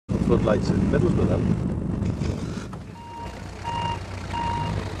floodlights in Middlesbrough then.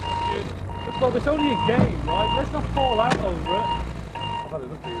 Look, it's only a game, right? Let's not fall out over it. I've had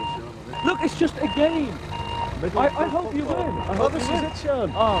enough of you, Sean. Look, it's just a game. I hope you win. I hope this you is win. it,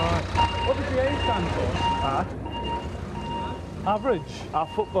 Sean. Oh, right. What does the A stand for? Average. Our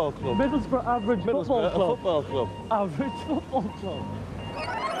football club. Middlesbrough Average Football Club. Football club. Average Football Club.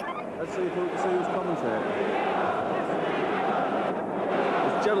 Let's see who's commentating.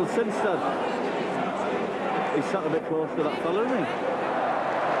 It's Gerald Sinstead. He's sat a bit close to that fella, isn't he?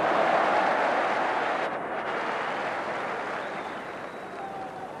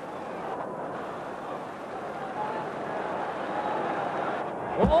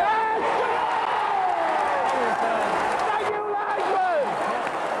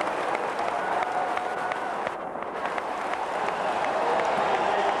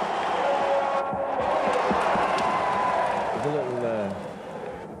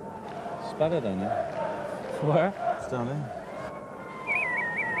 Spanner down there. Where? It's down there.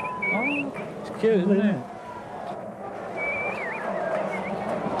 Oh, it's cute, isn't it?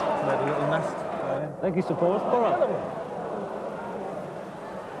 Made a little nest. I think he's supposed for it.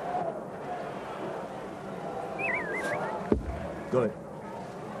 Got it.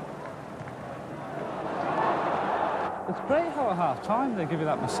 It's great how at half time they give you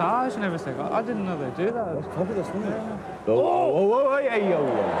that massage and everything. I didn't know they do that. That's fabulous, isn't it? Oh, hey, yo.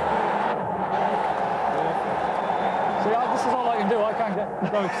 See, this is all I can do. I can't get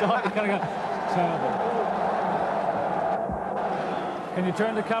so excited. Can I get terrible? Can you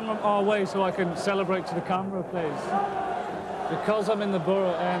turn the camera our way so I can celebrate to the camera, please? Because I'm in the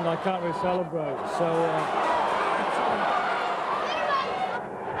borough end, I can't really celebrate. So.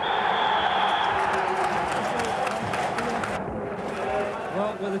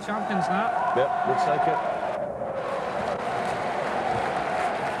 Well, we're the champions now. Yep, looks like it.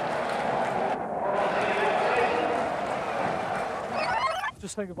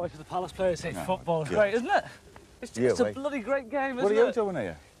 Just say goodbye to the Palace players. It's football. It's yeah. great, isn't it? It's Yeah, a bloody great game, isn't it? What are you doing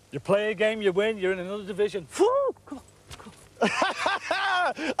here? You play a game, you win, you're in another division. Woo! Come on.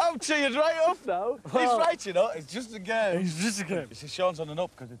 I'm cheered right up now. Well, he's right, you know. It's just a game. It's just a game. You see, Sean's on and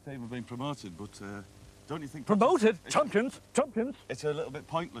up because the team have been promoted, but don't you think... Promoted? Champions? Champions? It's a little bit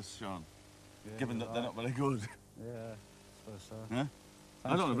pointless, Sean, given that they're not very good. Yeah, I suppose so. Yeah? I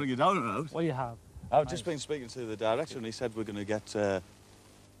don't want to bring you down or out. Well, you have. I've just been speaking to the director and he said we're going to get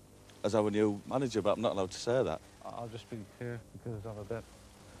as our new manager, but I'm not allowed to say that. I'll just be here because I'm a bit...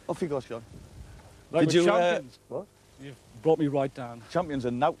 Off you go, Sean. Like Did you... champions. What? You've brought me right down. Champions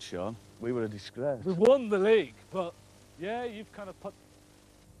are knout, Sean. We were a disgrace. We won the league, but yeah, you've kind of put...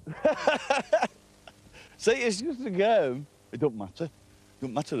 See, it's just a game. It don't matter. It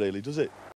don't matter really, does it?